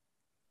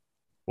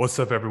What's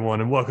up,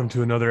 everyone, and welcome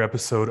to another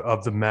episode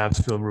of the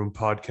Mavs Film Room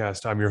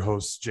podcast. I'm your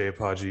host, Jay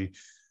Apaji,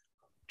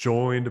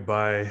 joined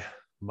by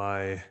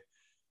my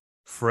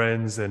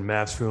friends and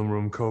Mavs Film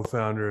Room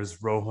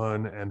co-founders,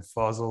 Rohan and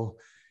Fazil.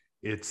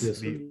 It's Yes,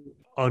 the sir.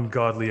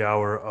 ungodly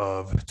hour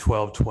of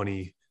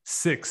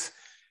 12:26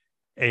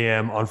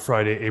 a.m. on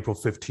Friday, April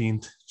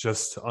 15th,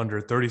 just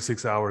under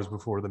 36 hours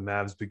before the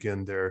Mavs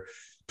begin their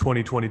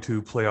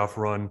 2022 playoff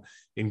run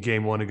in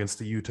Game 1 against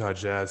the Utah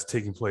Jazz,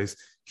 taking place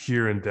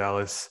here in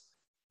Dallas.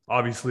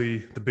 Obviously,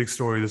 the big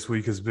story this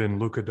week has been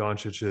Luka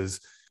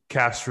Doncic's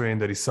calf strain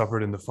that he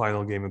suffered in the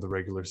final game of the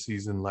regular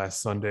season last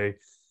Sunday.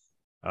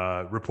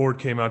 Report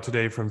came out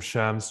today from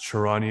Shams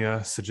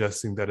Charania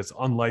suggesting that it's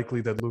unlikely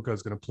that Luka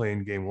is going to play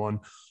in Game 1,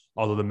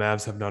 although the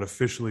Mavs have not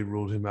officially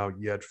ruled him out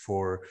yet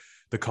for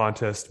the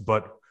contest.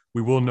 But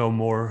we will know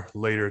more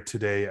later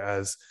today,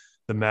 as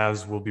the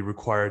Mavs will be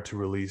required to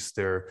release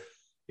their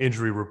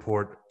injury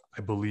report,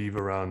 I believe,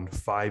 around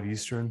 5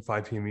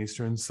 p.m.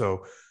 Eastern.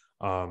 So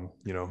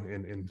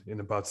in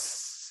about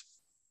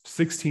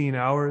 16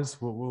 hours,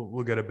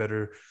 we'll get a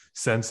better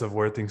sense of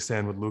where things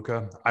stand with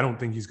Luka. I don't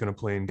think he's going to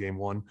play in Game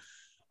 1,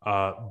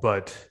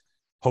 but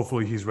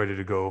hopefully he's ready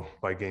to go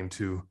by Game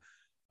 2.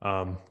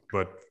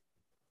 But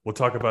we'll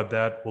talk about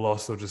that. We'll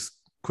also just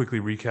quickly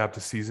recap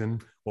the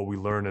season, what we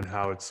learned, and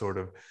how it sort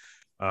of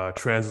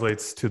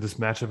translates to this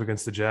matchup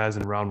against the Jazz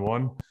in round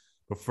 1.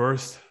 But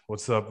first,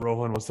 what's up,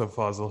 Rohan? What's up,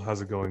 Fazil?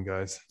 How's it going,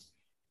 guys?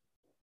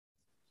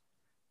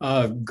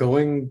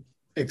 Going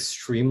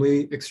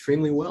extremely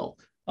well.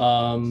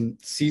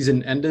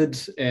 Season ended,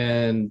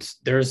 and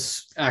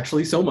there's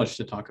actually so much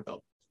to talk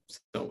about.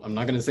 So I'm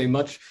not going to say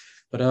much,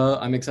 but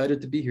I'm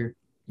excited to be here.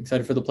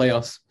 Excited for the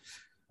playoffs.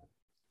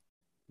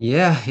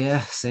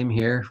 Yeah, same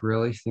here.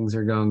 Really, things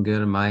are going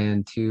good on my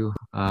end too.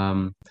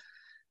 I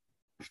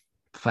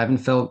haven't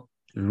felt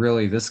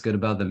really this good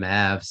about the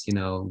Mavs,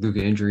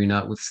 Luka injury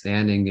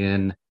notwithstanding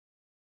in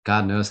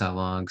God knows how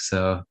long.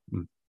 So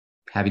I'm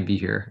happy to be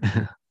here.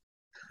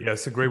 Yeah,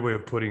 it's a great way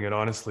of putting it,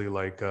 honestly.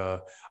 I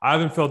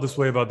haven't felt this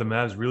way about the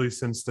Mavs really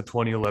since the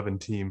 2011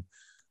 team.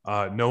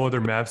 No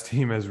other Mavs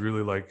team has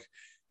really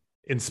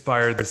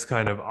inspired this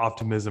kind of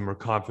optimism or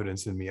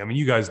confidence in me. I mean,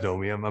 you guys know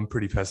me. I'm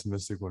pretty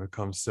pessimistic when it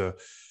comes to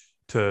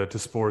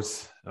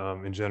sports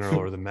in general,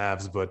 or the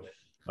Mavs, but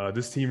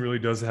this team really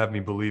does have me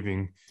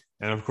believing.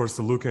 And of course,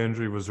 the Luka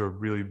injury was a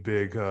really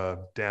big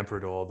damper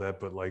to all that.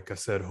 But like I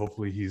said,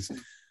 hopefully he's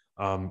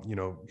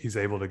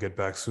able to get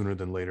back sooner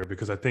than later,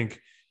 because I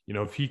think,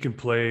 if he can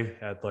play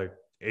at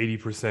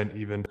 80%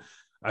 even,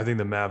 I think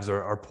the Mavs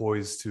are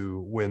poised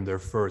to win their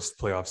first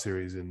playoff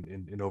series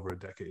in over a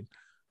decade.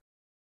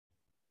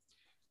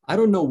 I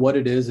don't know what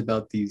it is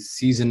about these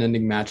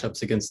season-ending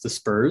matchups against the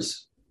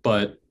Spurs,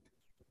 but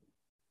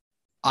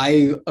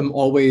I am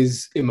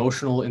always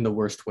emotional in the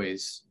worst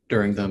ways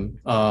during them.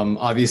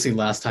 Obviously,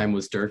 last time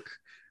was Dirk,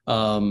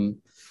 and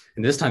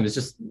this time it's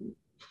just,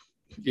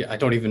 I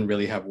don't even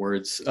really have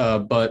words.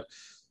 But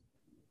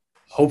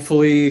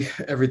hopefully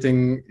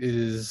everything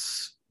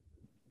is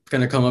going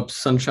to come up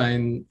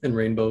sunshine and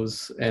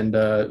rainbows, and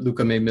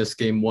Luka may miss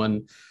Game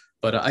 1.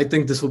 But I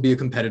think this will be a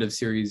competitive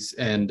series,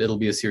 and it'll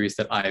be a series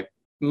that I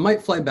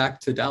might fly back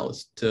to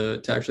Dallas to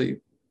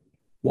actually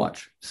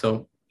watch.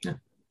 So, yeah.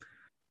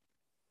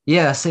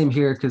 Yeah, same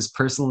here. Because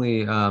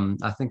personally,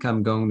 I think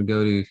I'm going to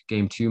go to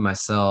Game 2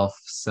 myself.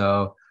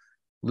 So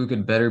Luka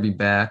better be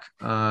back.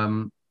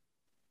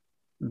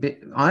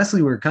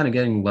 Honestly, we're kind of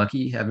getting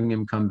lucky having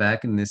him come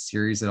back in this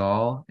series at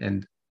all.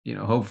 And,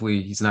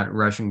 hopefully he's not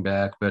rushing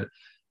back, but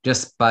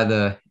just by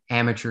the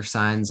amateur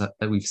signs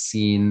that we've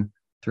seen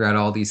throughout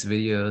all these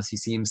videos, he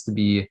seems to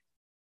be,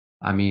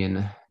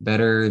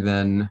 better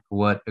than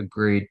what a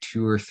grade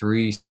 2 or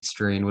 3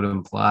 strain would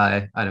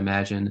imply, I'd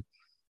imagine.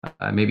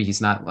 Maybe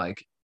it's not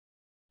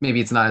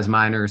as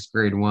minor as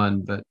grade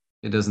 1, but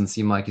it doesn't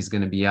seem like he's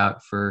going to be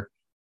out for,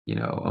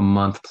 a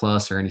month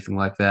plus or anything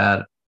like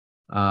that.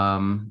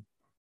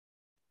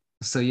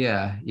 So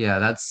yeah,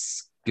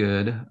 that's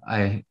good.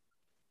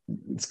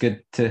 It's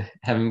good to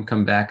have him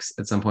come back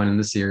at some point in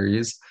the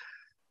series,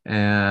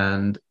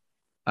 and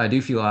I do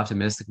feel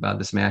optimistic about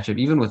this matchup,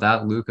 even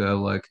without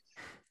Luka.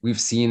 We've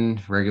seen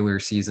regular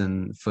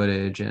season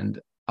footage, and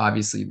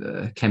obviously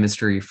the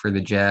chemistry for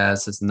the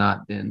Jazz has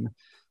not been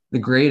the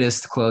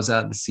greatest to close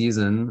out the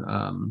season.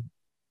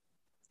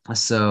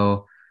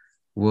 So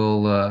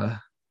we'll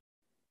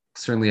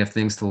certainly have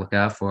things to look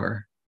out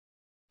for.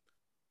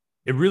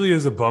 It really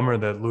is a bummer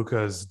that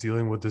Luka is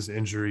dealing with this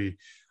injury.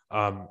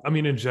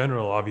 In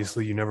general,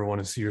 obviously, you never want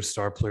to see your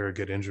star player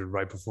get injured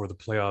right before the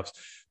playoffs,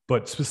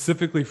 but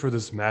specifically for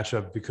this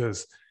matchup,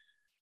 because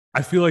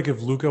I feel like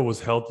if Luka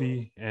was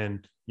healthy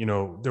and,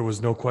 there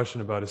was no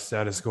question about his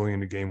status going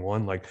into Game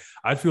 1,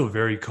 I'd feel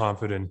very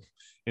confident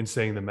in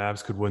saying the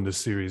Mavs could win this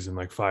series in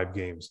 5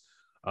 games.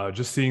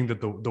 Just seeing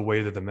that the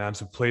way that the Mavs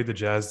have played the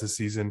Jazz this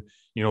season,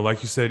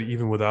 like you said,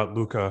 even without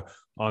Luka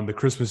on the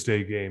Christmas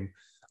Day game,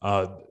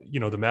 the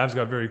Mavs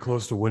got very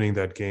close to winning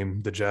that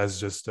game. The Jazz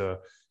just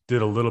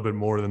did a little bit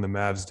more than the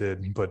Mavs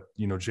did. But,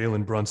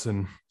 Jalen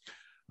Brunson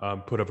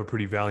put up a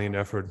pretty valiant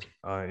effort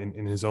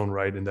in his own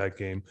right in that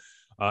game.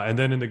 And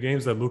then in the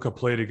games that Luka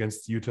played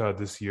against Utah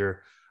this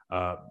year,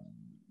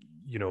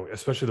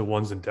 especially the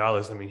ones in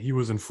Dallas, I mean, he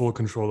was in full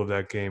control of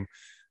that game.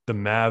 The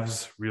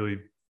Mavs really,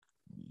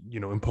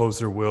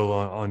 imposed their will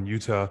on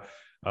Utah.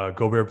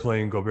 Gobert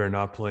playing, Gobert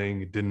not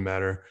playing, it didn't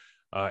matter.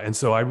 And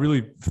so I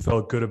really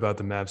felt good about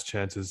the Mavs'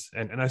 chances.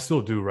 And I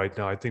still do right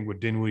now. I think with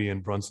Dinwiddie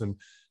and Brunson,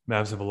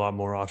 Mavs have a lot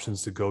more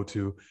options to go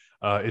to.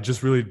 It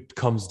just really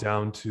comes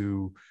down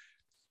to,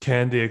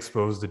 can they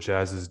expose the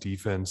Jazz's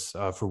defense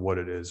for what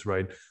it is,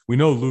 right? We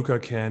know Luka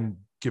can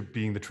keep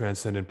being the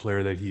transcendent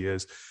player that he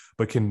is,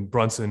 but can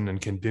Brunson and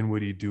can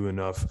Dinwiddie do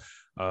enough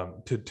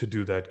to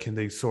do that? Can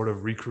they sort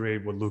of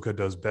recreate what Luka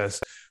does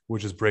best,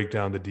 which is break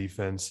down the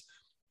defense,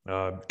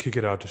 kick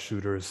it out to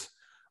shooters?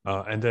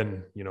 And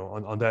then,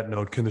 on that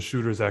note, can the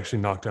shooters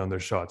actually knock down their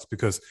shots?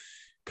 Because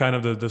kind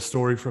of the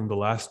story from the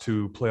last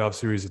two playoff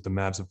series that the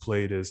Mavs have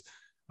played is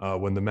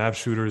when the Mavs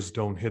shooters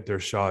don't hit their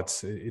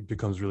shots, it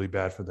becomes really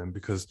bad for them,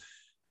 because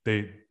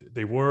they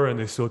were and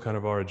they still kind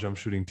of are a jump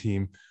shooting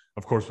team.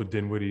 Of course, with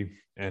Dinwiddie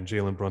and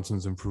Jalen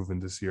Brunson's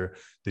improvement this year,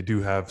 they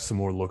do have some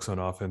more looks on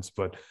offense,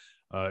 but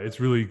it's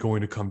really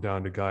going to come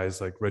down to guys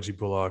like Reggie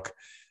Bullock,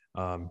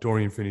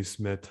 Dorian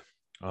Finney-Smith,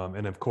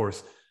 and of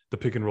course, the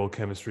pick and roll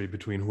chemistry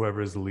between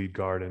whoever is the lead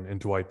guard and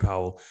Dwight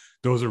Powell.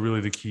 Those are really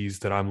the keys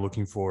that I'm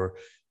looking for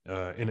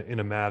in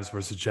a Mavs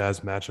versus Jazz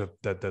matchup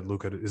that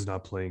Luka is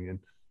not playing in.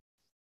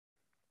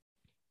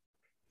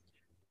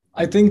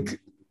 I think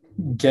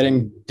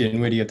getting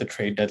Dinwiddie at the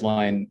trade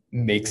deadline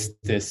makes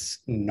this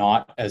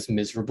not as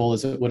miserable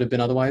as it would have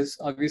been otherwise,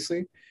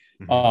 obviously,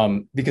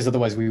 because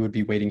otherwise we would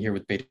be waiting here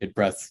with bated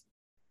breath,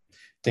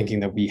 thinking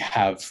that we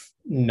have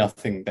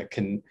nothing that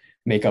can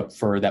make up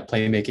for that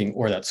playmaking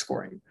or that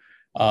scoring.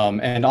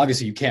 And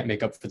obviously you can't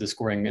make up for the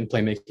scoring and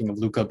playmaking of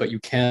Luka, but you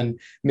can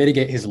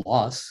mitigate his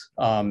loss.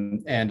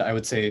 And I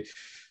would say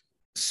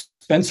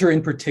Spencer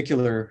in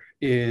particular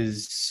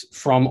is,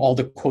 from all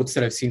the quotes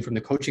that I've seen from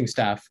the coaching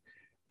staff,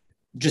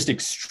 just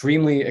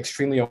extremely,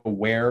 extremely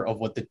aware of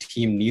what the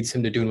team needs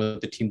him to do and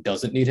what the team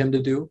doesn't need him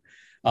to do.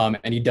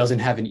 And he doesn't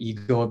have an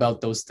ego about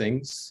those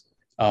things.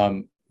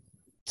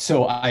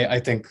 So I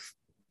think,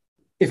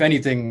 if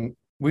anything,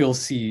 we'll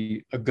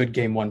see a good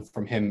game one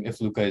from him if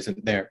Luka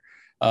isn't there.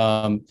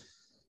 I'm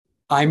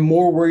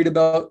more worried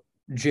about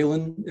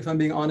Jalen, if I'm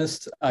being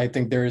honest. I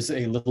think there's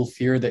a little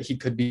fear that he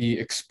could be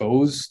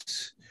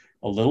exposed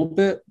a little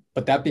bit.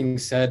 But that being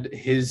said,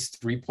 his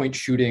three-point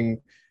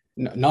shooting,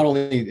 not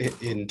only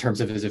in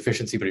terms of his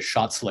efficiency, but his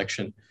shot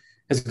selection,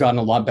 has gotten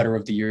a lot better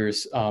over the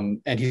years.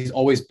 And he's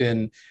always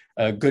been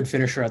a good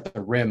finisher at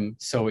the rim.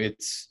 So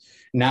it's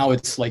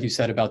like you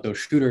said about those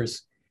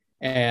shooters.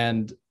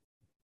 And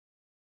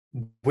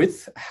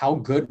with how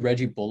good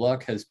Reggie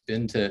Bullock has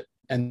been to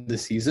end the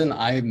season,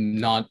 I'm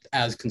not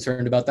as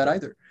concerned about that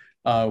either,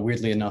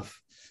 weirdly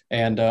enough.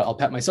 And I'll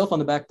pat myself on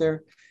the back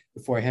there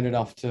before I hand it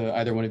off to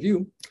either one of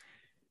you.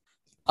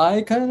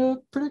 I kind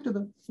of predicted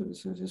them.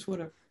 So just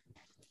whatever.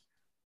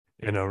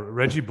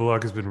 Reggie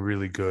Bullock has been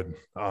really good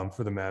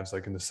for the Mavs,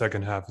 like in the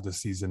second half of the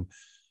season.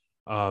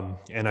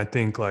 And I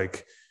think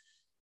like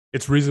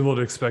it's reasonable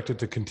to expect it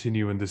to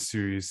continue in this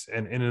series.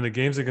 And in the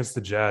games against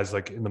the Jazz,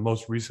 like in the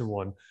most recent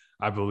one,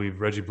 I believe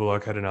Reggie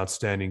Bullock had an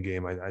outstanding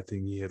game. I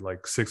think he hit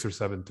like 6 or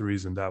 7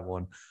 threes in that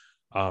one.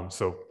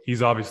 So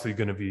he's obviously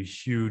going to be a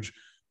huge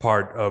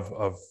part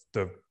of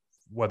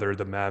whether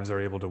the Mavs are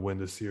able to win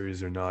this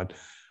series or not.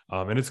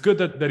 And it's good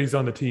that he's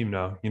on the team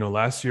now.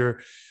 Last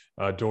year,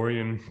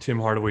 Dorian, Tim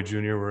Hardaway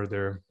Jr. were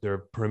their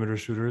perimeter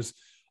shooters.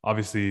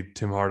 Obviously,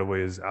 Tim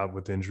Hardaway is out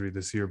with injury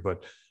this year,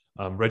 but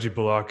Reggie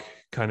Bullock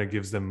kind of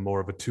gives them more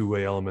of a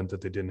two-way element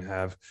that they didn't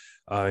have,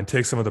 and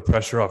takes some of the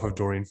pressure off of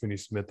Dorian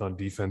Finney-Smith on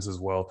defense as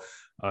well.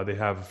 They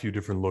have a few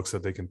different looks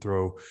that they can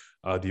throw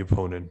the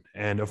opponent.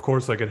 And of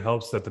course, like, it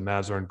helps that the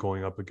Mavs aren't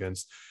going up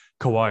against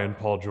Kawhi and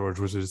Paul George,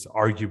 which is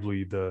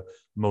arguably the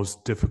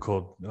most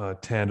difficult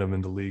tandem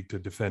in the league to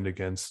defend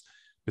against,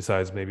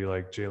 besides maybe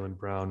like Jaylen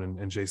Brown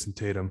and Jason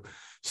Tatum.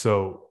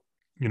 So,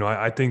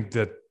 I think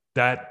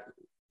that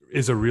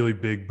is a really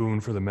big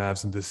boon for the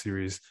Mavs in this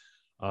series.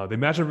 They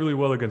match up really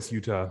well against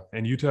Utah,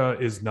 and Utah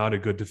is not a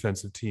good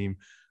defensive team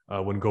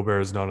when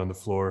Gobert is not on the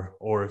floor,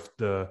 or if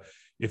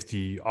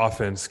the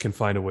offense can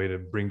find a way to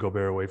bring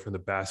Gobert away from the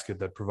basket.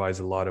 That provides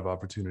a lot of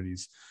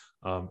opportunities,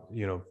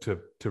 to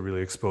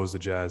really expose the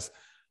Jazz.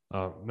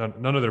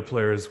 None of their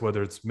players,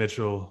 whether it's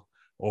Mitchell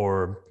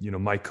or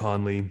Mike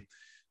Conley,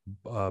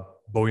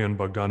 Bojan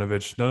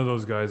Bogdanovic, none of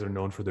those guys are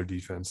known for their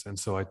defense. And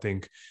so I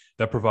think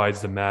that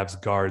provides the Mavs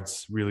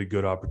guards really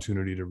good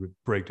opportunity to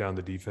break down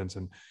the defense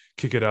and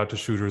kick it out to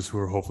shooters who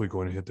are hopefully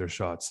going to hit their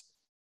shots.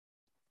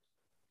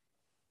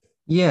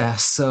 Yeah.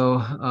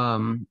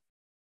 So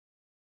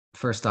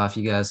first off,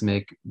 you guys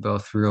make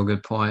both real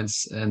good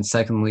points. And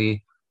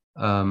secondly,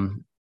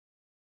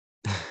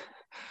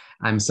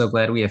 I'm so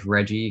glad we have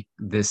Reggie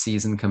this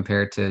season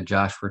compared to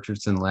Josh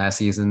Richardson last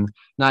season.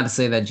 Not to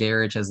say that J.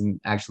 Rich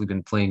hasn't actually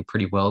been playing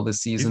pretty well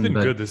this season. He's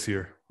been good this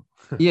year.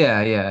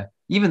 yeah.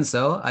 Even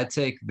so, I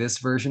take this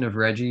version of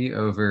Reggie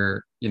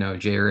over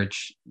Jay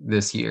Rich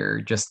this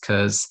year, just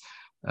because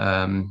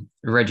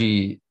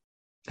Reggie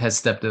has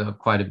stepped up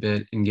quite a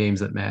bit in games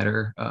that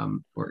matter,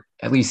 or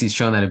at least he's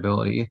shown that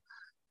ability,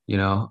 you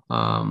know.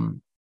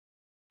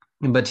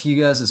 But to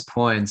you guys'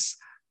 points,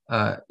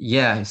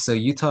 yeah, so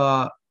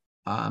Utah,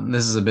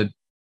 this is a bit,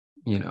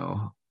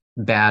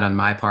 bad on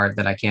my part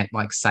that I can't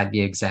like cite the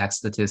exact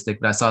statistic,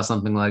 but I saw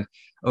something like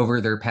over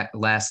their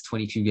last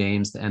 22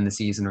 games to end the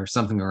season or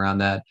something around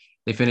that,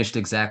 they finished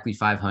exactly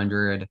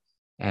 500.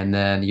 And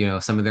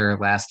then, some of their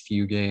last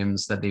few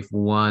games that they've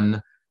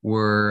won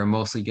were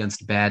mostly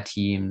against bad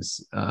teams,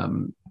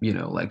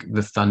 like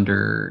the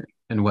Thunder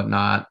and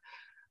whatnot.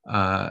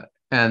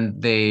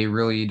 And they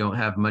really don't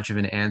have much of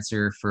an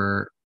answer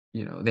for,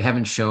 they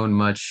haven't shown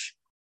much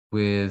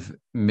with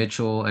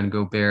Mitchell and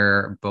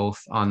Gobert both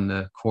on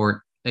the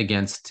court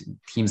against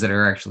teams that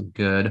are actually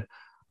good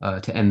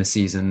to end the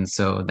season.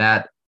 So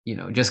that,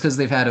 just because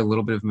they've had a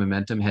little bit of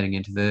momentum heading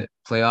into the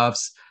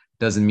playoffs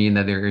doesn't mean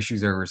that their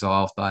issues are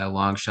resolved by a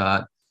long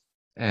shot.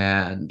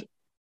 And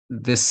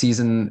this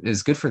season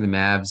is good for the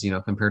Mavs,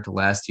 compared to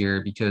last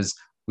year, because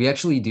we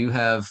actually do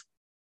have,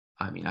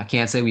 I mean, I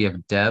can't say we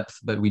have depth,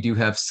 but we do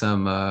have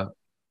some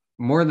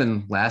more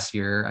than last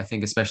year, I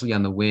think, especially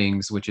on the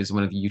wings, which is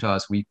one of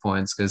Utah's weak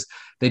points, because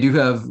they do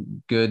have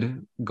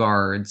good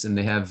guards and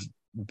they have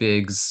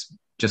bigs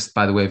just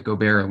by the way of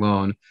Gobert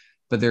alone.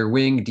 But their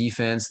wing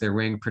defense, their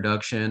wing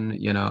production,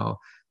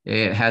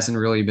 it hasn't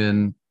really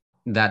been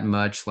that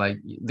much. Like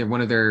they're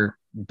one of their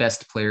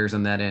best players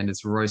on that end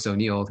is Royce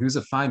O'Neal, who's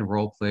a fine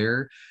role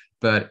player,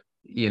 but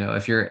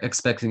if you're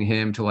expecting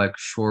him to like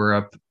shore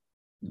up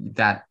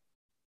that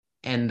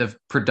end of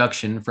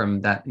production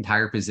from that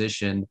entire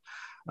position,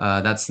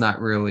 that's not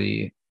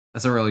really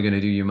going to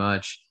do you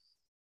much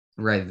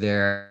right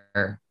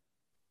there.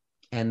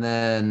 And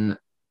then,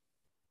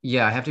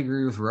 yeah, I have to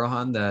agree with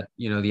Rohan that,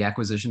 the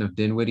acquisition of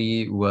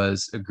Dinwiddie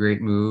was a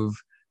great move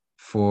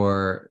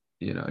for,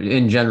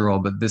 in general,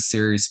 but this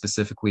series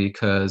specifically,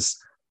 because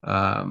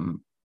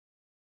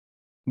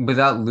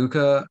without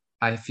Luka,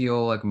 I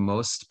feel like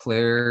most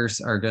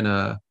players are going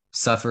to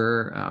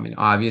suffer. I mean,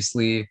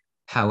 obviously,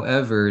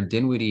 however,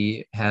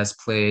 Dinwiddie has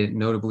played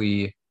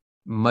notably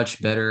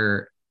much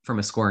better from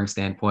a scoring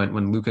standpoint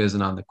when Luka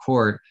isn't on the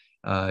court,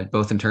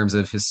 both in terms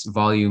of his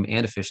volume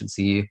and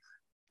efficiency.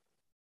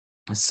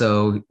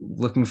 So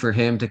looking for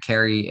him to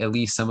carry at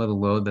least some of the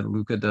load that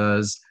Luka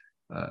does,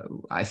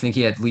 I think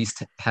he at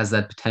least has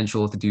that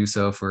potential to do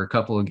so for a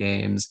couple of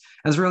games.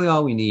 That's really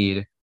all we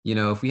need.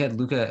 If we had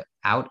Luka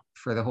out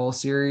for the whole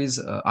series,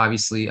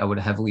 obviously I would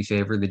heavily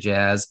favor the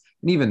Jazz.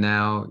 And even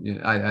now,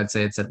 I'd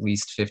say it's at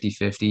least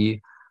 50-50.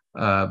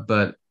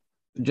 But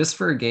just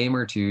for a game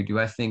or two, do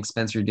I think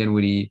Spencer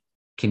Dinwiddie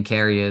can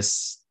carry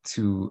us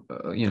to,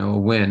 a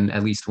win,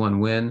 at least one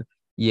win?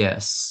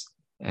 Yes.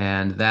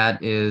 And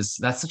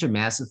that's such a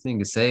massive thing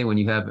to say when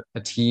you have a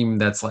team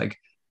that's like,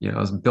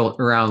 is built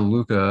around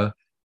Luka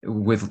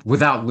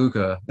without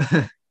Luka.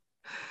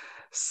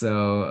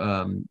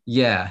 So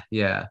yeah.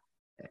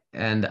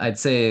 And I'd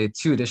say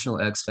two additional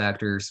X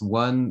factors.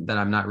 One that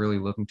I'm not really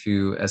looking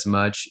to as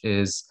much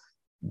is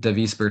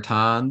Davis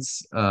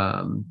Bertans.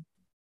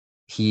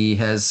 He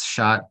has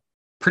shot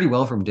pretty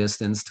well from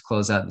distance to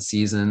close out the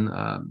season.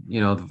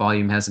 The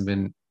volume hasn't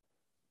been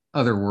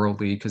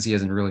otherworldly because he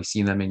hasn't really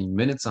seen that many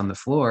minutes on the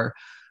floor,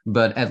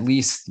 but at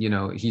least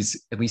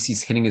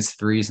he's hitting his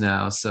threes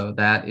now, so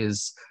that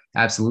is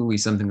absolutely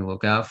something to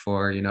look out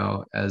for,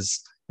 as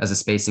a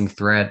spacing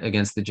threat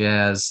against the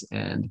Jazz.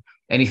 And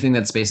anything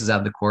that spaces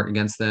out the court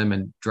against them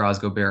and draws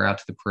Gobert out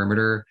to the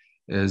perimeter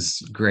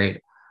is great.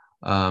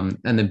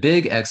 And the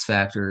big X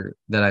factor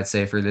that I'd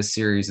say for this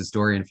series is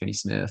Dorian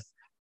Finney-Smith.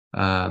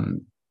 I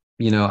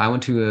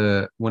went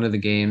to one of the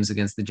games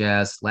against the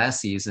Jazz last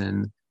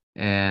season,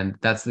 and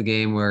that's the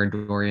game where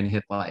Dorian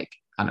hit like,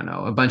 I don't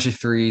know, a bunch of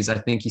threes. I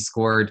think he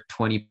scored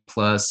 20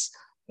 plus,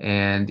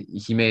 and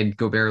he made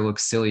Gobert look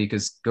silly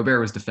because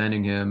Gobert was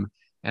defending him.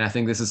 And I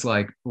think this is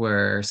like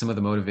where some of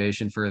the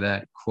motivation for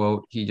that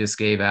quote he just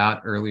gave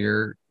out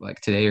earlier,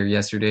 like today or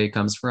yesterday,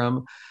 comes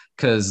from.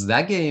 Because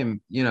that game,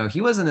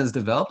 he wasn't as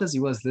developed as he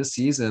was this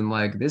season.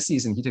 Like this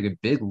season, he took a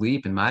big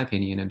leap, in my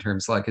opinion, in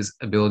terms of like his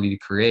ability to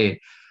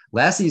create.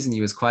 Last season, he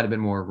was quite a bit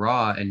more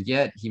raw, and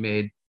yet he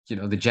made,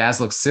 the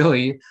Jazz look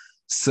silly.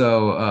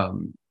 So,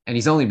 and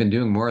he's only been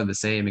doing more of the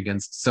same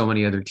against so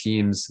many other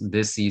teams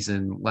this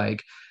season.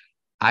 Like,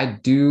 I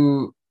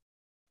do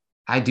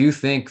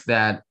think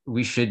that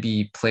we should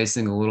be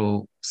placing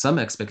some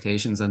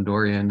expectations on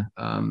Dorian.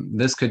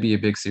 This could be a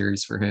big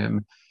series for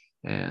him,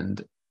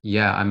 and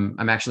yeah,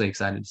 I'm actually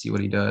excited to see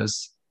what he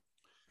does.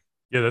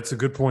 Yeah, that's a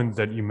good point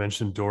that you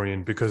mentioned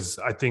Dorian, because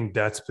I think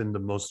that's been the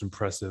most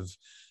impressive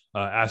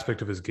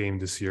aspect of his game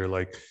this year.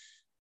 Like,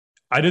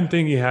 I didn't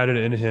think he had it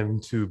in him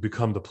to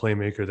become the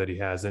playmaker that he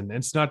has. And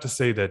it's not to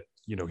say that,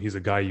 he's a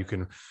guy you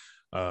can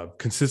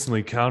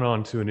consistently count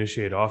on to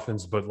initiate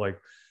offense, but like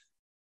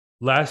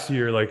last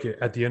year, like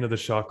at the end of the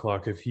shot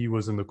clock, if he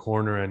was in the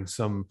corner and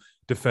some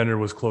defender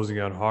was closing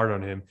out hard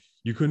on him,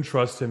 you couldn't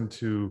trust him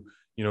to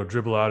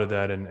dribble out of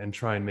that and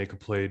try and make a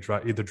play,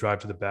 either drive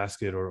to the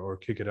basket or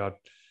kick it out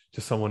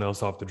to someone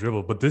else off the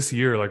dribble. But this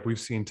year, like we've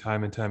seen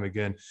time and time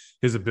again,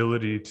 his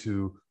ability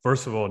to,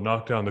 first of all,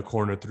 knock down the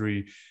corner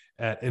three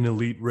at an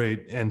elite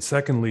rate, and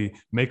secondly,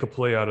 make a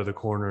play out of the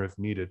corner if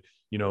needed.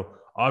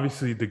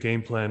 Obviously the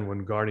game plan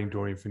when guarding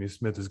Dorian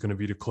Finney-Smith is going to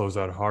be to close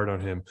out hard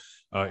on him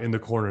in the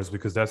corners,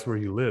 because that's where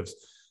he lives.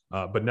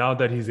 But now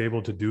that he's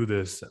able to do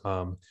this,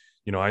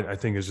 I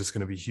think is just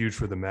going to be huge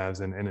for the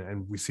Mavs.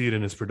 And we see it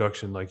in his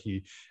production. Like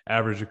he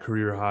averaged a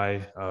career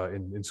high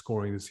in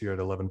scoring this year at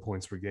 11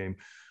 points per game.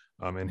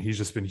 And he's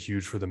just been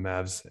huge for the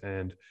Mavs.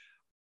 And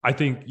I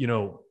think,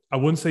 I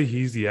wouldn't say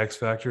he's the X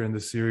factor in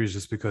this series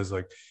just because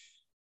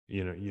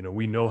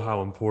we know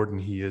how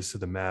important he is to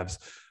the Mavs.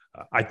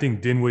 I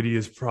think Dinwiddie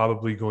is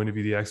probably going to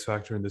be the X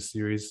factor in this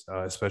series,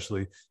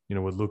 especially,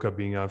 with Luka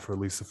being out for at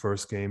least the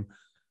first game.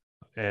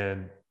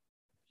 And,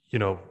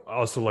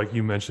 also like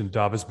you mentioned,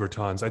 Davis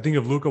Bertans. I think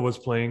if Luka was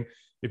playing,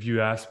 if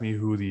you asked me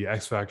who the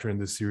X factor in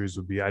this series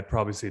would be, I'd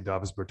probably say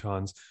Davis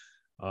Bertans.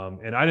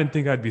 And I didn't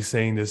think I'd be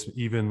saying this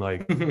even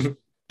like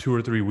 2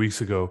 or 3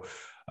 weeks ago.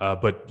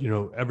 But,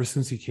 ever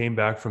since he came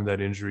back from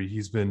that injury,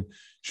 he's been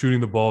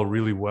shooting the ball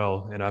really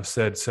well. And I've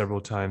said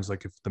several times,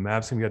 like if the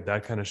Mavs can get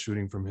that kind of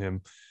shooting from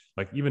him,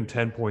 like even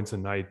 10 points a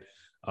night,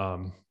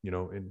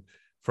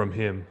 from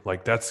him,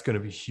 like that's going to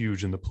be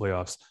huge in the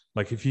playoffs.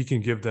 Like if he can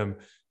give them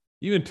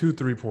even 2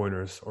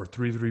 3-pointers or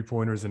 3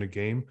 3-pointers in a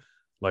game,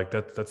 like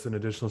that's an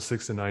additional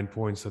 6 to 9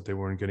 points that they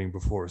weren't getting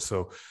before.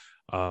 So,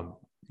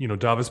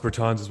 Davis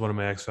Bertans is one of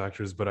my X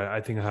factors, but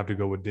I think I have to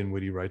go with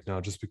Dinwiddie right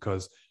now, just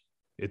because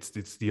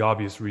it's the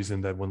obvious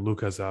reason that when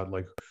Luka's out,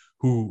 like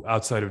who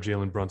outside of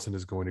Jalen Brunson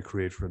is going to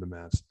create for the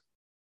Mavs.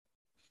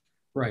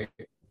 Right.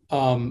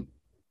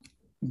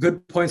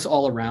 Good points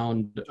all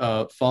around.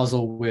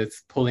 Fazal with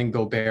pulling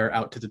Gobert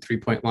out to the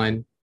 3-point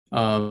line.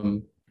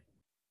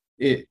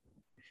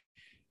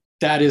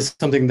 That is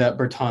something that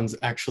Bertans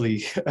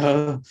actually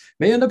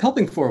may end up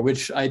helping for,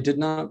 which I did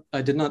not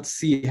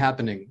see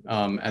happening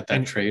at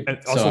that trade. And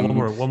also,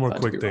 one more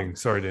quick thing.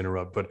 Sorry to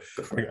interrupt, but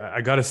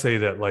I got to say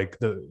that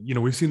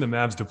we've seen the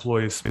Mavs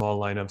deploy small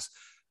lineups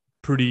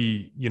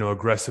pretty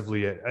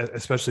aggressively,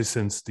 especially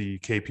since the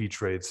KP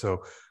trade.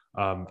 So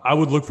I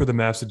would look for the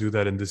Mavs to do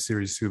that in this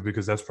series too,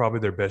 because that's probably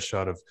their best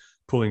shot of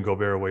pulling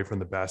Gobert away from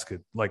the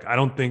basket. Like, I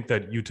don't think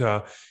that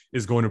Utah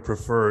is going to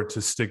prefer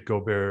to stick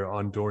Gobert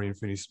on Dorian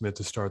Finney-Smith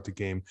to start the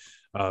game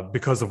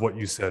because of what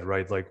you said,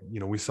 right? Like,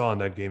 we saw in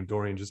that game,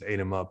 Dorian just ate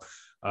him up.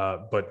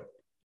 But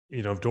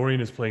if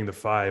Dorian is playing the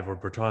 5 or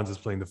Bertans is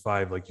playing the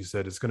 5, like you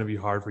said, it's going to be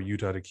hard for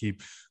Utah to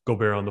keep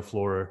Gobert on the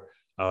floor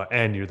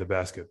and near the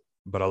basket.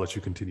 But I'll let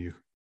you continue.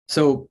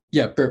 So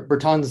yeah,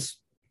 Bertans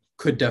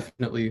could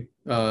definitely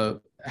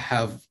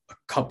have a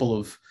couple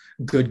of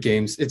good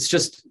games. It's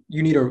just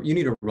you need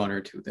a run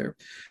or two there.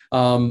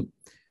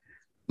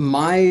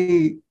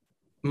 My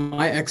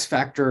X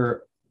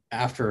factor,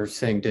 after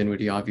saying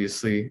Dinwiddie,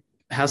 obviously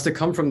has to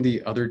come from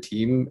the other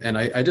team, and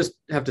I just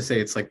have to say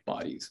it's like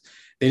bodies.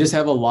 They just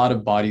have a lot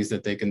of bodies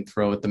that they can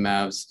throw at the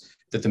Mavs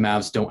that the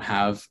Mavs don't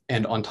have,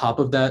 and on top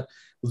of that,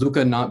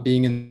 Luka not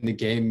being in the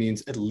game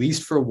means at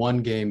least for one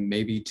game,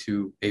 maybe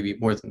 2, maybe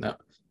more than that.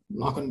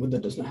 Knock on wood,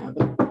 that does not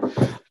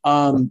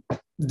happen.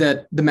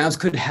 That the Mavs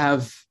could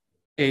have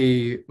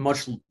a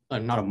much,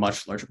 not a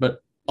much larger, but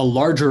a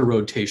larger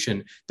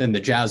rotation than the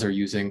Jazz are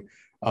using,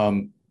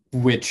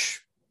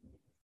 which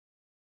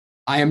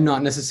I am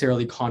not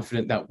necessarily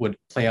confident that would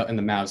play out in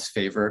the Mavs'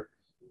 favor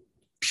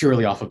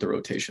purely off of the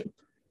rotation.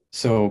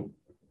 So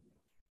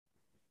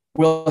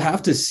we'll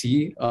have to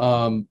see.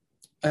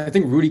 I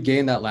think Rudy Gay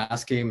in that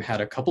last game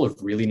had a couple of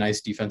really nice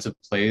defensive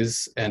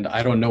plays, and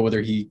I don't know whether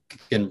he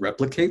can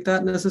replicate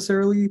that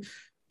necessarily,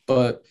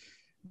 but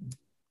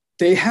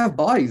they have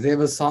bodies. They have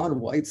Hassan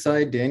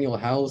Whiteside, Daniel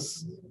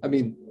House. I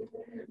mean,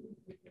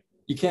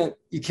 you can't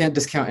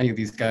discount any of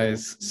these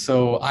guys.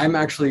 So I'm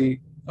actually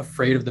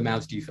afraid of the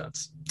Mavs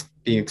defense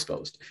being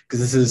exposed, because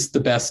this is the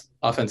best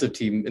offensive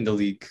team in the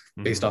league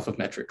based off of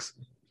metrics.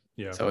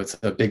 Yeah. So it's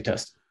a big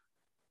test.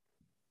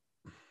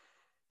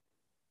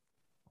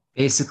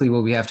 Basically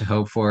what we have to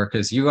hope for,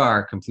 because you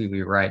are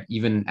completely right.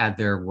 Even at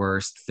their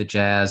worst, the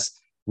Jazz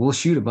will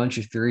shoot a bunch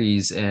of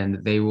threes, and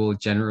they will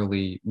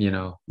generally,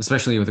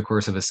 especially over the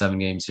course of a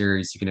 7-game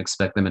series, you can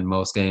expect them in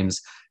most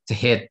games to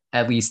hit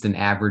at least an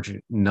average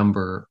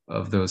number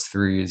of those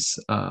threes,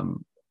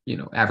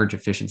 average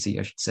efficiency,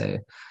 I should say.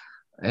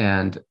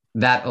 And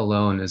that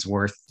alone is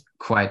worth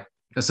quite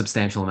a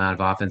substantial amount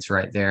of offense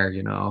right there,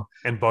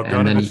 And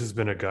Bogdanovic has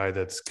been a guy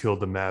that's killed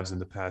the Mavs in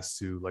the past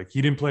too. Like,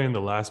 he didn't play in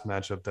the last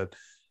matchup that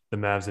the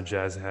Mavs and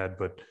Jazz had,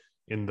 but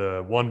in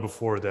the one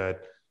before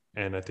that,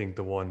 and I think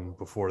the one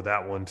before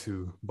that one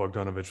too,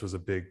 Bogdanovic was a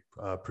big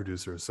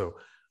producer. So,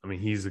 I mean,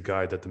 he's a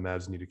guy that the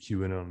Mavs need to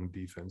cue in on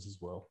defense as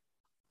well.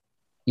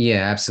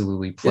 Yeah,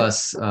 absolutely.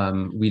 Plus,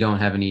 we don't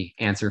have any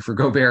answer for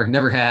Gobert,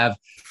 never have.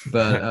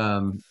 But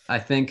I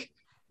think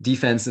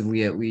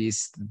defensively, at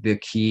least, the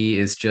key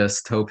is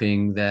just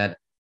hoping that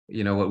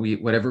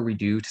whatever we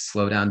do to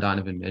slow down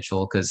Donovan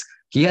Mitchell, because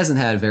he hasn't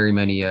had very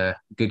many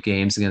good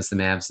games against the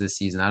Mavs this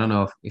season. I don't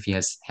know if he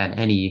has had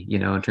any,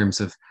 in terms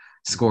of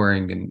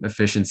scoring and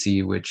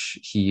efficiency, which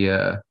he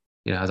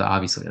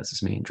obviously that's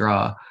his main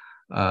draw.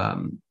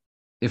 Um,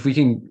 if we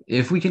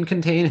can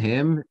contain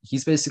him,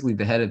 he's basically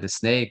the head of the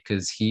snake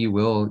because he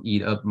will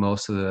eat up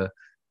most of the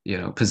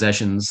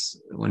possessions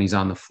when he's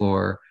on the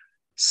floor.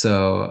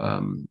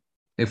 So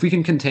if we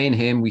can contain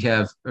him, we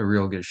have a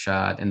real good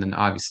shot. And then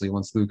obviously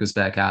once Luka's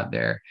back out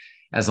there,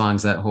 as long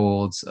as that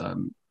holds,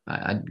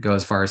 I'd go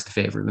as far as to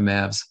favor the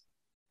Mavs.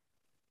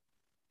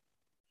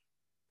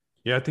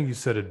 Yeah, I think you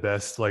said it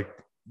best. Like,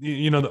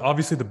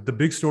 obviously the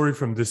big story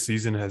from this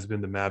season has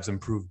been the Mavs'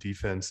 improved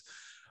defense.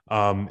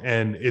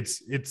 And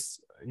it's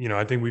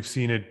I think we've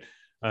seen it,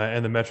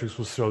 and the metrics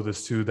will show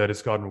this too, that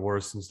it's gotten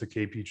worse since the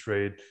KP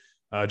trade,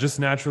 just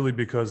naturally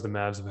because the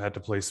Mavs have had to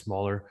play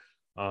smaller,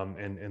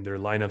 and their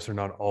lineups are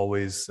not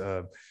always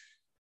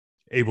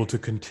able to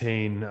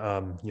contain,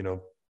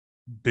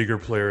 bigger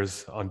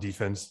players on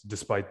defense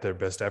despite their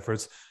best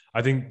efforts.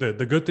 I think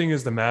the good thing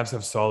is the Mavs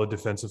have solid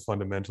defensive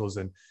fundamentals,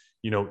 and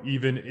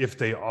even if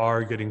they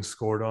are getting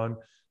scored on,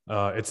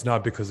 it's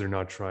not because they're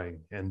not trying.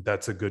 And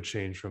that's a good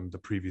change from the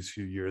previous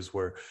few years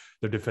where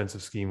their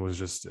defensive scheme was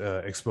just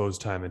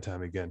exposed time and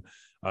time again.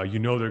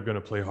 They're going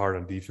to play hard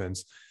on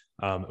defense.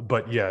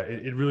 But yeah,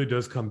 it really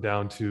does come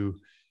down to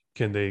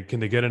can they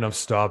get enough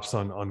stops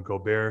on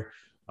Gobert,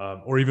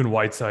 or even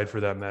Whiteside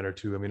for that matter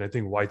too. I mean, I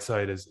think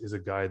Whiteside is a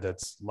guy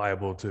that's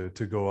liable to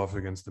go off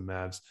against the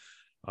Mavs,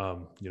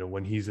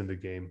 when he's in the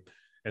game.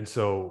 And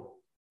so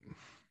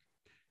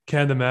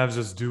can the Mavs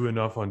just do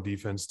enough on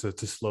defense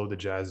to slow the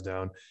Jazz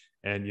down?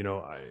 And,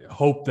 I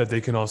hope that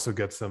they can also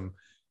get some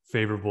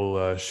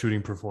favorable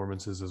shooting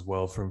performances as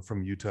well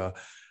from Utah.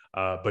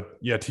 But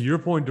yeah, to your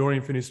point,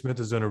 Dorian Finney-Smith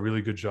has done a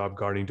really good job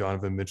guarding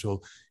Donovan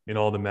Mitchell in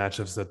all the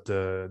matchups that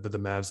the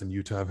Mavs and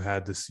Utah have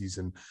had this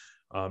season.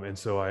 And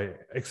so I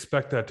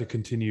expect that to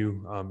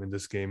continue in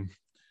this game.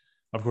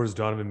 Of course,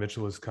 Donovan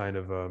Mitchell is kind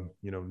of,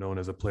 known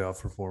as a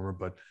playoff performer,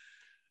 but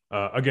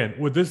again,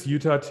 with this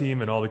Utah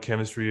team and all the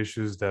chemistry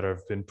issues that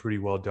have been pretty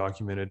well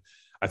documented,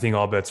 I think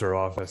all bets are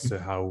off as to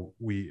how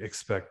we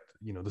expect,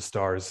 the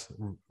stars,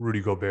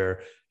 Rudy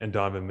Gobert and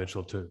Donovan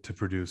Mitchell to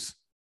produce.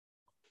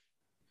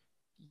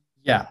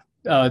 Yeah.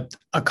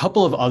 A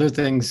couple of other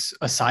things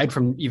aside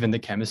from even the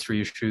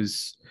chemistry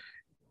issues,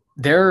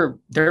 their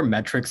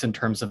metrics in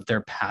terms of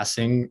their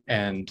passing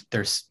and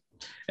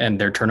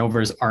their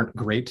turnovers aren't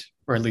great,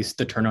 or at least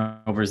the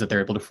turnovers that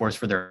they're able to force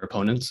for their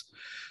opponents.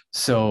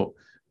 So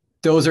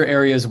those are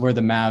areas where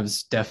the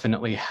Mavs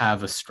definitely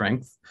have a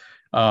strength.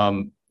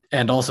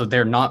 And also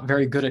they're not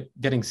very good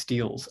at getting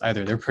steals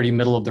either. They're pretty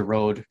middle of the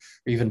road or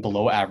even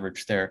below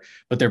average there,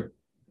 but they're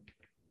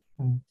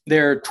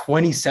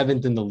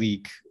 27th in the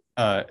league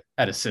at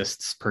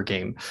assists per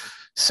game.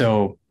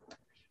 So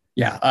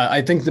yeah,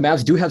 I think the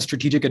Mavs do have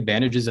strategic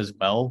advantages as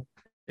well.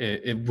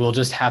 It will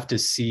just have to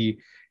see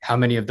how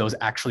many of those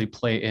actually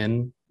play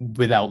in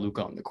without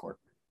Luka on the court.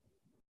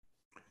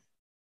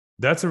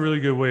 That's a really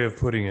good way of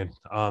putting it,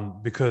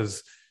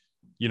 because,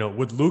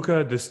 with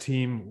Luka, this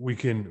team, we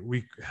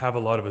have a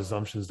lot of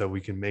assumptions that we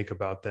can make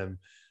about them,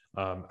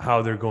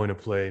 how they're going to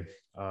play,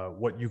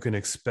 what you can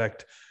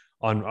expect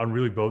on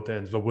really both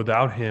ends. But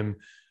without him,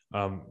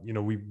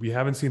 we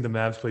haven't seen the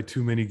Mavs play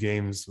too many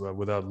games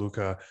without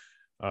Luka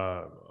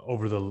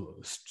over the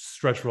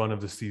stretch run of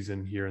the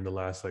season here in the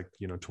last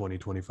 20,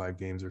 25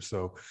 games or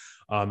so.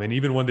 And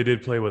even when they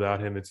did play without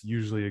him, it's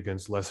usually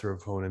against lesser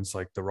opponents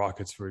like the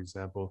Rockets, for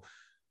example.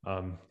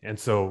 And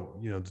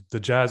so, the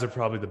Jazz are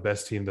probably the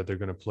best team that they're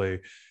going to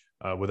play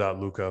without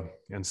Luka.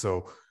 And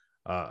so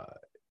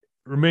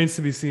remains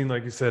to be seen,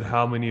 like you said,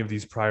 how many of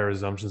these prior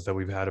assumptions that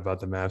we've had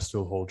about the Mavs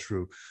still hold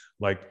true.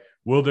 Like,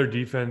 will their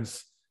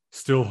defense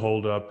still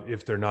hold up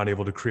if they're not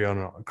able to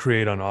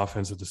create on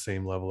offense at the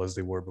same level as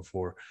they were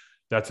before?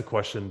 That's a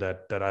question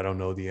that I don't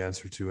know the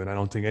answer to, and I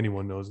don't think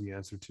anyone knows the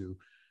answer to.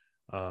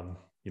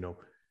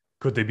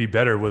 Could they be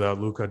better without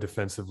Luka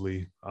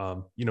defensively?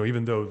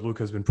 Even though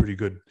Luka has been pretty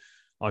good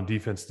on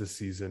defense this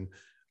season,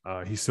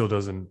 he still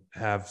doesn't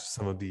have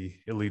some of the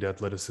elite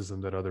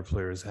athleticism that other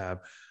players have.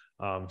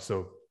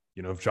 So,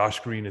 if Josh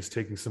Green is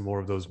taking some more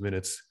of those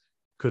minutes,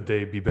 could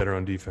they be better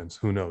on defense?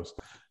 Who knows?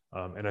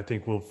 And I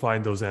think we'll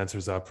find those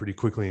answers out pretty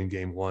quickly in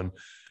game one.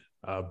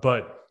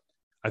 But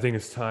I think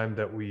it's time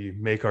that we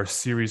make our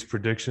series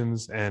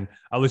predictions, and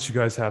I'll let you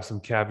guys have some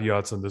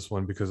caveats on this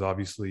one, because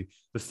obviously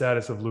the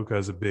status of Luka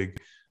is a big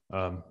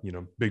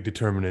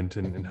determinant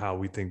in how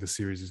we think the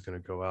series is going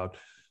to go out.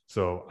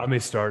 So I may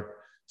start.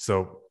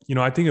 So,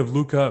 I think if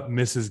Luka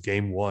misses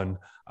game one,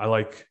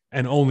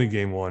 and only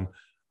game one,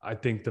 I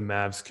think the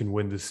Mavs can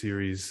win the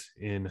series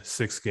in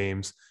 6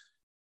 games.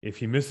 If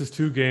he misses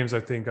 2 games, I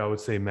think I would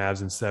say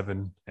Mavs in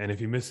 7. And if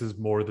he misses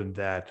more than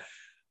that,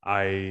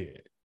 I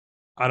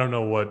don't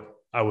know what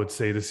I would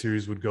say the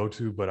series would go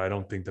to, but I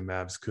don't think the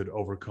Mavs could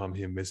overcome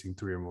him missing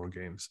 3 or more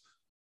games.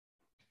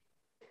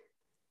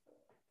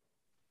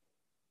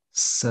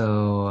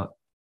 So,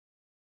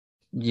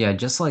 yeah,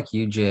 just like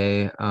you,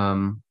 Jay,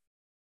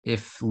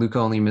 if Luka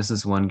only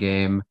misses one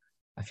game,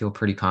 I feel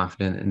pretty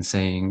confident in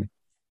saying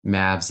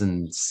Mavs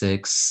in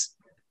 6.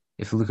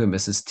 If Luka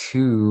misses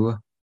 2,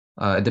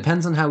 it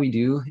depends on how we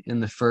do in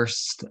the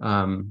first,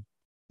 in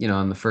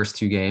the first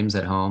 2 games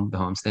at home, the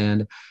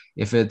homestand.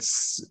 If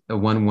it's a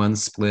 1-1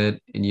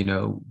 split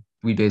and,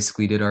 we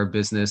basically did our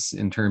business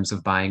in terms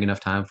of buying enough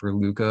time for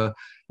Luka,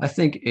 I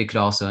think it could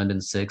also end in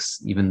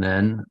 6 even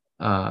then.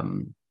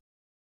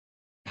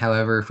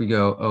 However, if we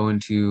go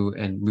 0-2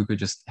 and Luka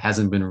just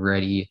hasn't been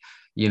ready,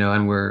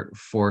 and we're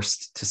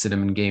forced to sit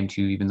him in game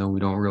 2, even though we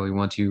don't really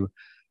want to,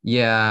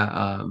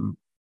 yeah,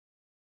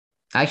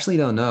 I actually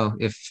don't know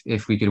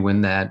if we could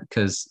win that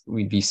because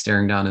we'd be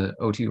staring down an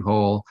 0-2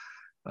 hole.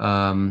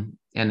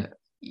 And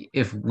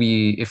if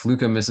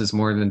Luka misses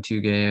more than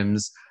 2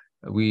 games,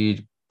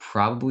 we'd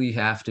probably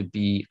have to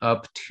be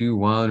up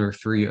 2-1 or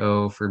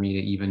 3-0 for me to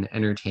even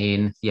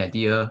entertain the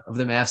idea of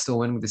the Mavs still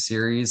winning the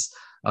series.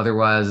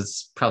 Otherwise,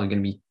 it's probably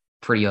going to be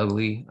pretty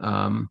ugly.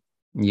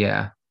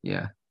 Yeah.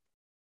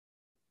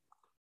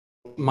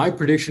 My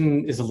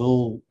prediction is a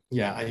little,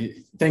 I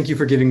thank you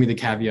for giving me the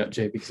caveat,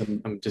 Jay, because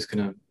I'm just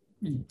gonna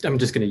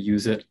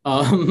use it.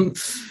 I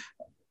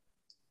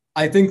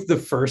think the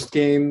first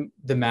game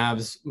the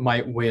Mavs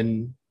might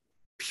win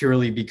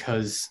purely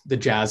because the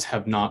Jazz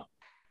have not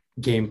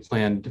game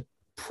planned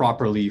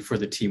properly for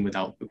the team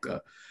without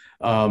Luka.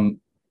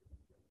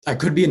 I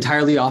could be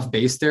entirely off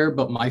base there,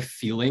 but my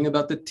feeling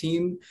about the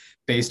team,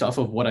 based off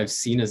of what I've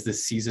seen as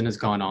this season has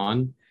gone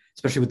on,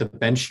 especially with the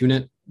bench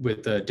unit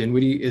with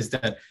Dinwiddie, is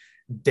that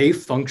they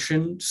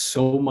function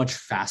so much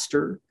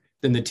faster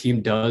than the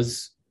team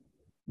does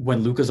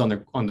when Luka's on the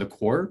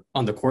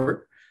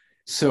court.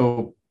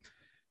 So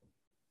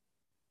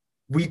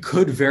we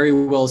could very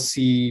well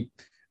see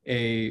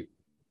a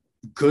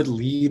good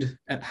lead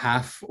at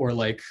half, or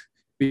like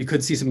we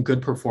could see some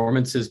good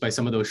performances by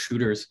some of those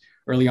shooters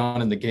early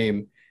on in the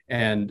game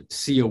and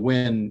see a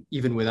win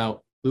even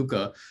without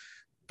Luka.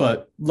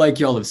 But like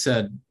y'all have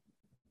said,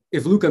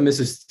 if Luka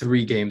misses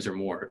 3 games or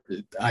more,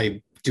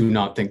 I do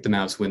not think the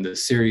Mavs win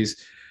this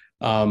series.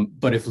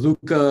 But if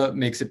Luka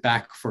makes it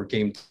back for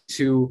game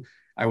 2,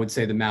 I would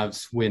say the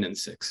Mavs win in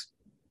 6.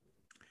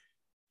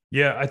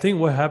 Yeah, I think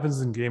what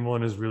happens in game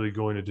 1 is really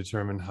going to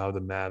determine how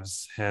the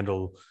Mavs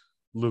handle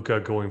Luka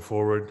going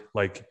forward.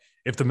 Like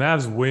if the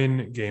Mavs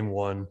win game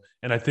 1,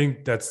 and I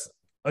think that's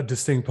a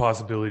distinct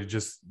possibility,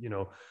 just,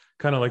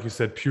 kind of like you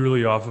said,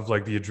 purely off of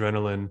like the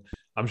adrenaline.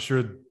 I'm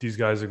sure these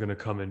guys are going to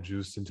come in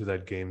juiced into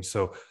that game.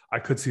 So I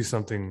could see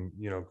something,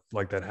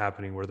 like that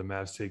happening where the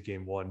Mavs take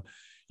game 1.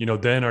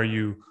 Then are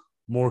you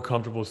more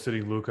comfortable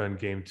sitting Luka in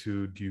game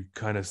 2?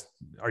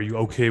 Are you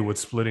okay with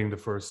splitting the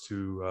first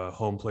 2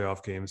 home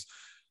playoff games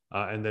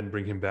and then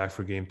bring him back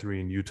for game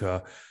 3 in Utah?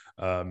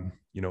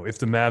 If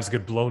the Mavs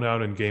get blown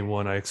out in game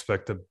 1, I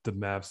expect the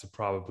Mavs to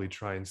probably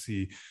try and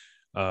see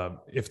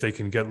if they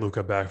can get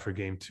Luka back for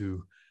game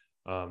 2.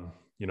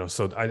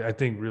 So I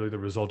think really the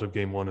result of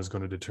game 1 is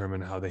going to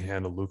determine how they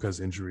handle Luka's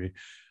injury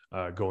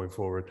going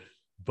forward.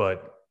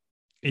 But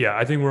yeah,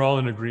 I think we're all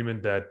in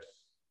agreement that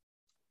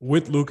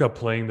with Luka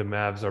playing, the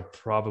Mavs are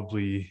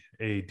probably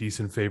a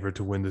decent favorite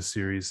to win this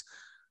series.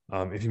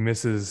 If he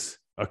misses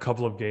a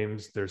couple of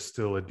games, there's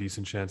still a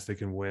decent chance they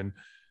can win.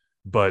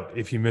 But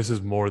if he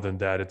misses more than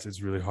that,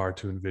 it's really hard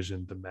to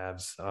envision the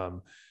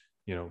Mavs,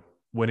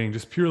 winning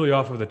just purely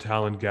off of the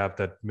talent gap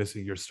that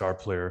missing your star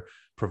player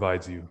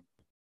provides you.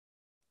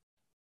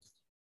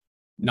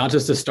 Not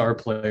just a star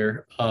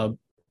player,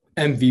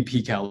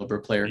 MVP caliber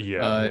player.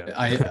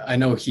 I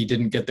know he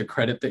didn't get the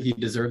credit that he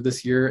deserved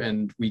this year,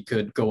 and we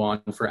could go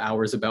on for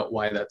hours about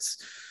why that's,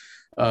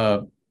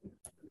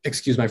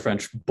 excuse my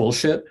French,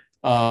 bullshit.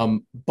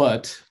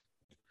 But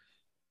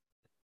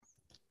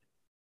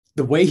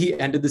the way he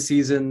ended the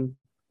season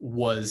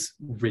was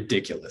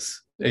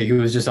ridiculous. He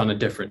was just on a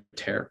different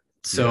tear.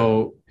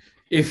 So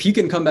if he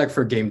can come back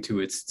for game 2,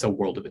 it's a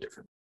world of a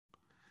difference.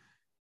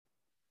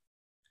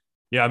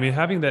 Yeah, I mean,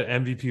 having that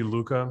MVP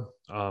Luka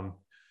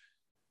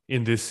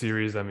in this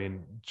series, I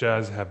mean,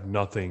 Jazz have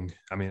nothing.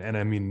 I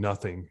mean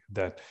nothing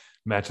that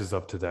matches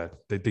up to that.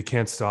 They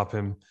can't stop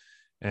him.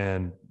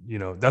 And,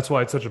 that's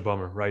why it's such a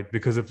bummer, right?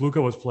 Because if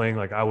Luka was playing,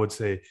 like, I would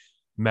say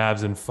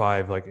Mavs in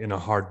 5, like in a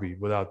heartbeat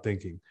without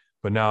thinking.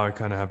 But now I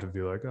kind of have to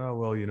be like, oh,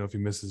 well, if he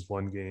misses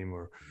 1 game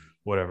or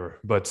whatever.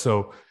 But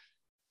so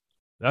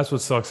that's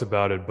what sucks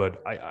about it.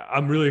 But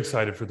I'm really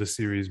excited for the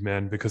series,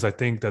 man, because I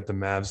think that the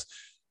Mavs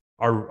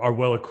are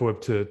well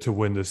equipped to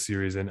win this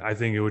series. And I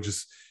think it would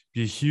just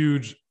be a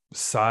huge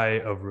sigh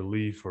of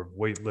relief or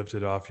weight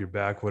lifted off your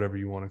back, whatever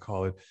you want to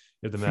call it,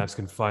 if the Mavs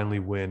can finally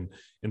win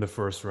in the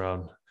first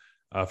round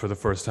for the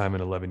first time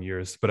in 11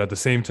 years. But at the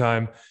same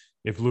time,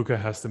 if Luka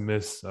has to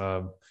miss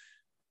a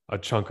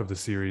chunk of the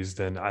series,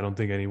 then I don't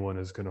think anyone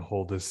is going to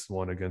hold this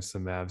one against the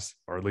Mavs,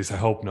 or at least I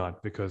hope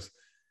not, because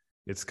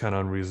it's kind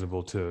of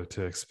unreasonable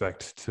to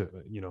expect to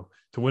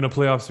win a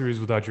playoff series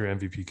without your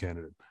MVP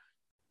candidate.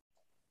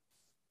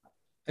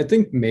 I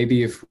think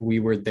maybe if we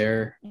were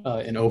there in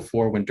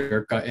 2004 when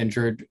Dirk got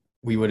injured,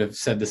 we would have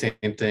said the same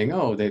thing.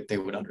 Oh, they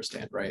would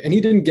understand, right? And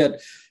he didn't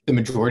get the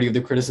majority of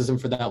the criticism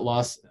for that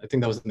loss. I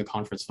think that was in the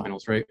conference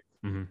finals, right?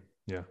 Mm-hmm.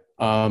 Yeah.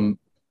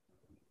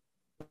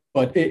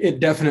 But it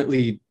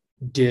definitely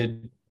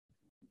did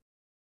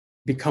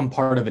become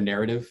part of a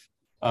narrative.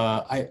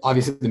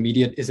 Obviously the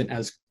media isn't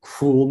as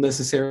cruel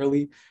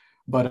necessarily,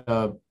 but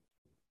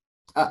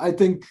I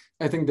think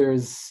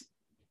there's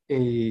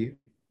a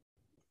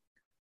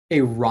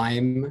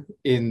rhyme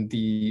in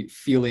the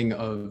feeling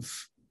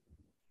of,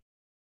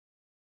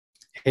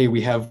 hey,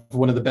 we have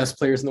one of the best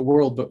players in the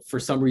world, but for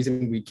some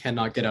reason we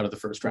cannot get out of the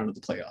first round of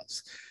the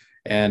playoffs.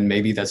 And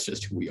maybe that's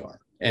just who we are.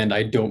 And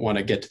I don't want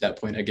to get to that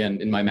point again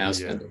in my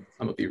Mavs fandom.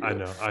 I'm gonna be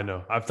real. I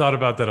know. I've thought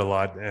about that a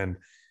lot, and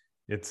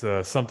it's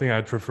something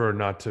I'd prefer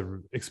not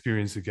to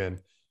experience again.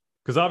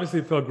 Because obviously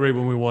it felt great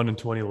when we won in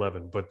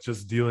 2011, but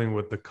just dealing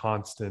with the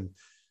constant,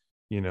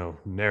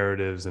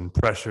 narratives and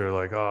pressure,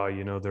 like,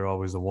 oh, they're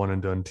always a one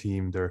and done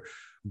team. They're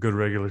a good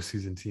regular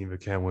season team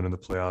that can't win in the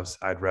playoffs.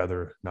 I'd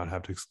rather not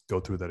have to go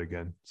through that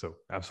again. So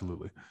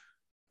absolutely.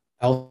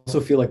 I also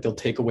feel like they'll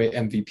take away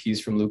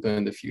MVPs from Luka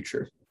in the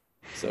future.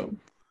 So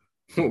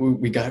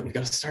we got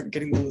to start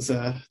getting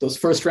those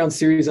first round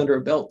series under our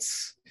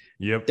belts.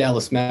 Yep.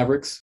 Dallas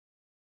Mavericks.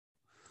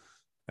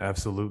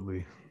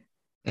 Absolutely.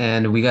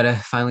 And we got to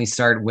finally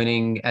start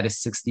winning at a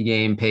 60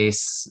 game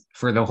pace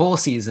for the whole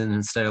season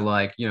instead of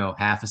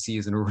half a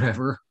season or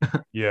whatever.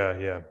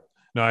 Yeah.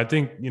 No, I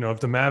think, if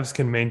the Mavs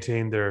can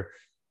maintain their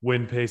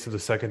win pace of the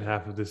second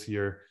half of this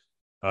year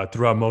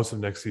throughout most of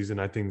next season,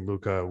 I think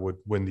Luka would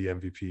win the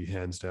MVP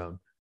hands down.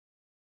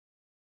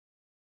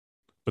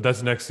 But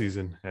that's next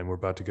season, and we're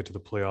about to get to the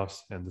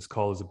playoffs, and this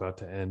call is about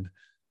to end.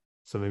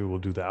 So maybe we'll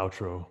do the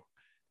outro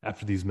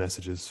after these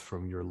messages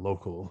from your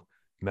local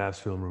Mavs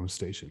Film Room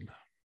station.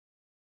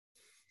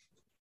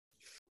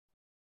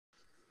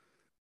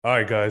 All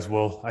right, guys.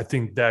 Well, I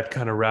think that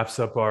kind of wraps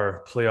up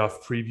our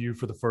playoff preview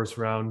for the first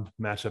round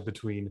matchup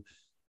between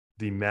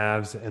the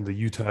Mavs and the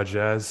Utah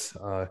Jazz.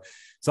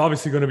 It's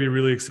obviously going to be a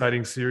really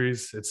exciting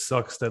series. It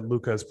sucks that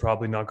Luka is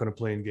probably not going to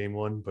play in game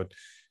one, but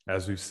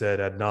as we've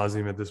said ad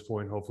nauseum at this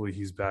point, hopefully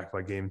he's back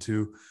by game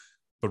two.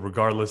 But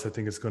regardless, I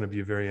think it's going to be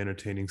a very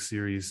entertaining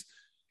series,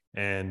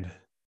 and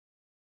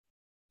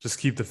just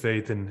keep the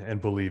faith and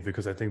believe,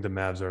 because I think the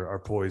Mavs are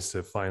poised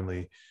to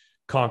finally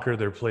conquer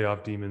their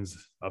playoff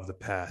demons of the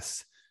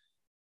past.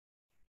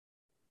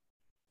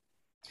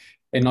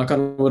 And knock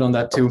on wood on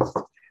that too.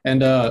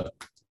 And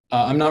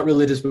I'm not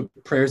religious, but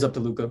prayers up to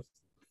Luka.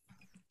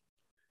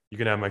 You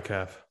can have my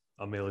calf.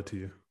 I'll mail it to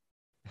you.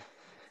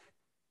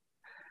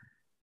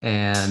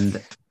 And,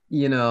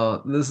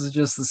 this is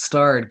just the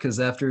start, because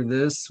after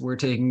this, we're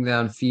taking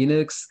down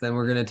Phoenix, then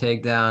we're going to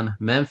take down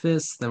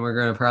Memphis, then we're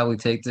going to probably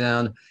take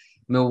down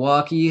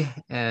Milwaukee,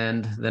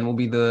 and then we'll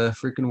be the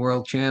freaking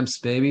world champs,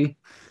 baby.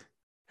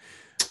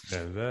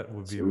 Yeah, that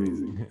would be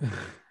amazing.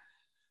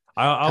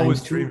 I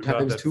always dream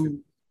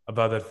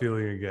about that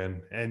feeling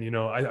again. And,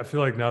 I feel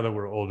like now that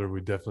we're older,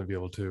 we'd definitely be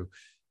able to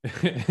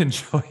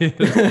enjoy it.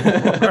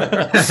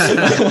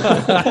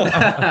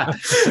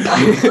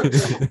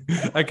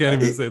 I can't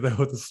even say that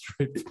with a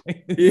straight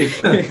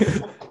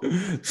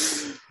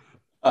face.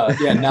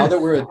 Now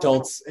that we're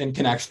adults and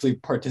can actually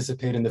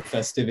participate in the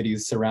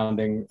festivities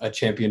surrounding a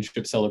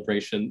championship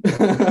celebration.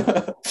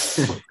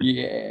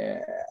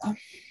 Yeah.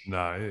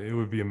 Nah, it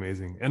would be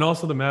amazing. And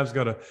also the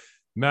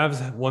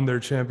Mavs won their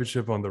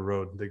championship on the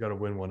road. They got to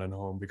win one at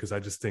home, because I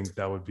just think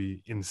that would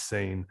be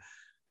insane.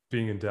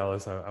 Being in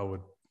Dallas, I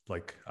would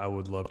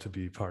love to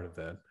be part of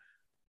that.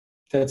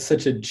 That's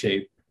such a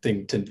Jay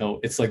thing to know.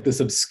 It's like this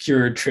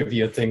obscure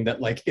trivia thing that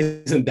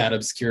isn't that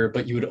obscure,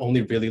 but you would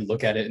only really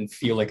look at it and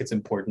feel like it's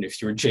important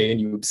if you were Jay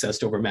and you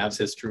obsessed over Mavs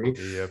history.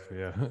 Yep,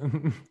 yeah.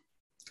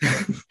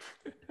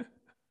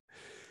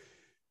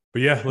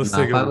 But yeah, let's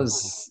take it.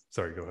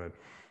 Sorry, go ahead.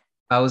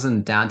 I was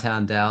in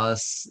downtown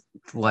Dallas,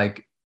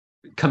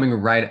 coming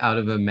right out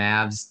of a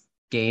Mavs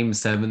game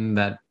 7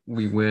 that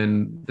we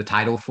win the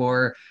title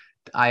for.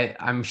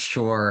 I'm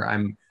sure,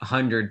 I'm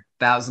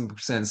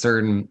 100,000%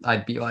 certain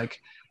I'd be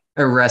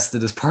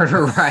arrested as part of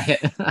a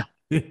riot.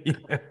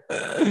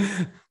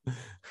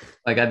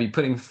 I'd be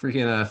putting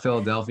freaking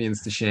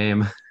Philadelphians to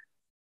shame.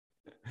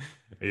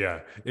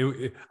 Yeah,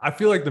 I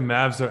feel like the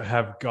Mavs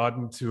have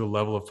gotten to a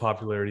level of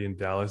popularity in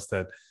Dallas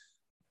that,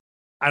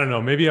 I don't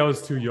know, maybe I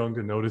was too young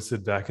to notice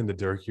it back in the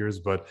Dirk years,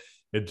 but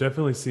it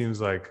definitely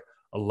seems like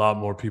a lot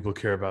more people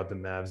care about the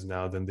Mavs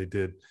now than they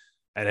did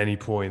at any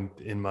point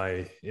in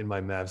my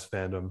Mavs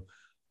fandom.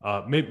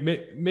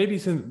 Maybe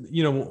since,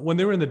 when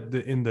they were in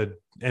the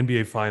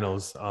NBA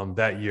finals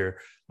that year,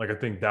 I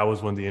think that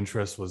was when the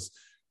interest was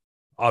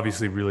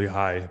obviously really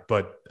high.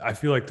 But I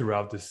feel like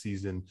throughout this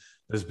season,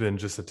 there's been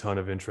just a ton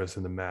of interest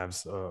in the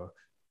Mavs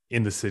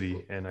in the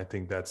city, and I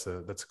think that's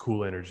a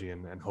cool energy,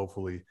 and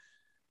hopefully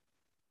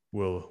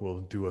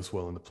will do us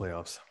well in the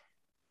playoffs.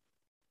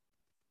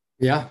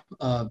 Yeah.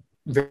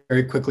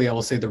 Very quickly, I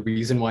will say the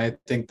reason why I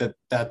think that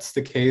that's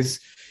the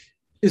case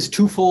is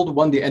twofold.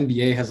 One, the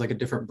NBA has a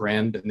different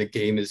brand, and the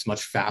game is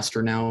much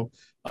faster now.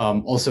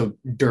 Also,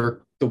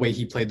 Dirk, the way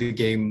he played the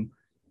game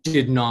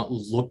did not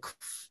look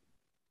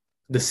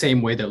the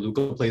same way that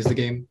Luka plays the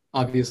game,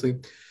 obviously.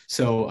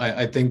 So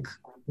I think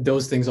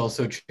those things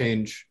also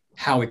change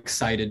how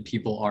excited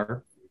people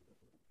are.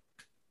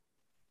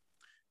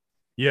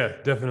 Yeah,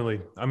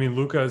 definitely. I mean,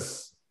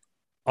 Luka's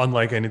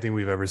unlike anything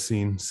we've ever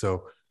seen,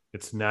 so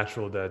it's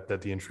natural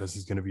that the interest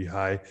is going to be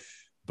high.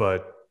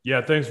 But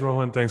yeah, thanks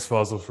Rohan, thanks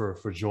Fazil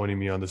for joining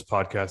me on this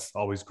podcast.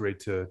 Always great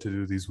to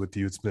do these with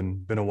you. It's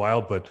been a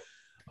while, but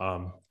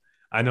um,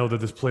 I know that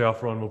this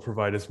playoff run will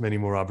provide us many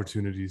more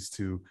opportunities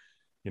to,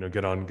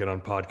 get on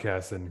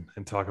podcasts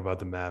and talk about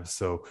the Mavs.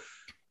 So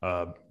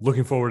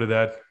looking forward to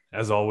that.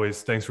 As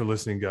always, thanks for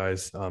listening,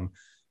 guys.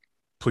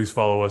 Please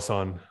follow us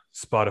on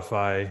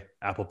Spotify,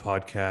 Apple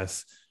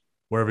Podcasts,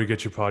 wherever you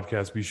get your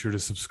podcasts. Be sure to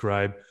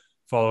subscribe.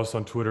 Follow us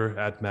on Twitter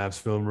at Mavs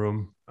Film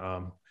Room.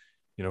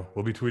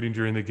 We'll be tweeting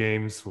during the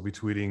games. We'll be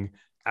tweeting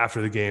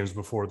after the games,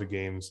 before the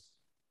games.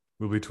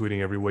 We'll be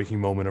tweeting every waking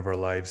moment of our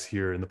lives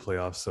here in the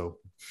playoffs. So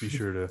be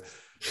sure to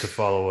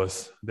follow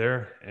us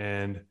there.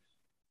 And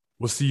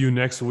we'll see you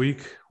next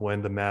week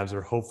when the Mavs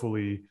are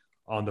hopefully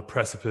on the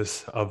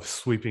precipice of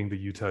sweeping the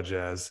Utah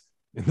Jazz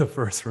in the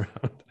first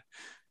round.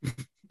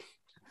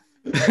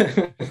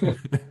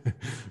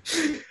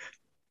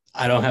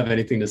 I don't have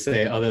anything to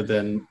say other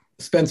than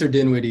Spencer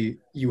Dinwiddie,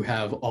 you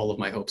have all of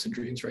my hopes and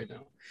dreams right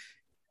now.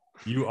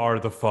 You are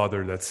the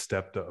father that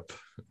stepped up.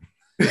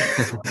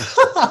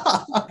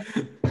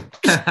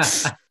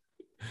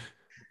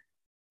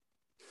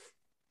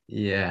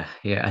 Yeah,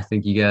 I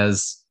think you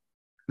guys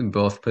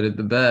both put it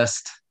the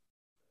best.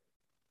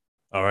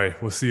 All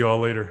right, we'll see you all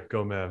later.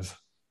 Go Mavs.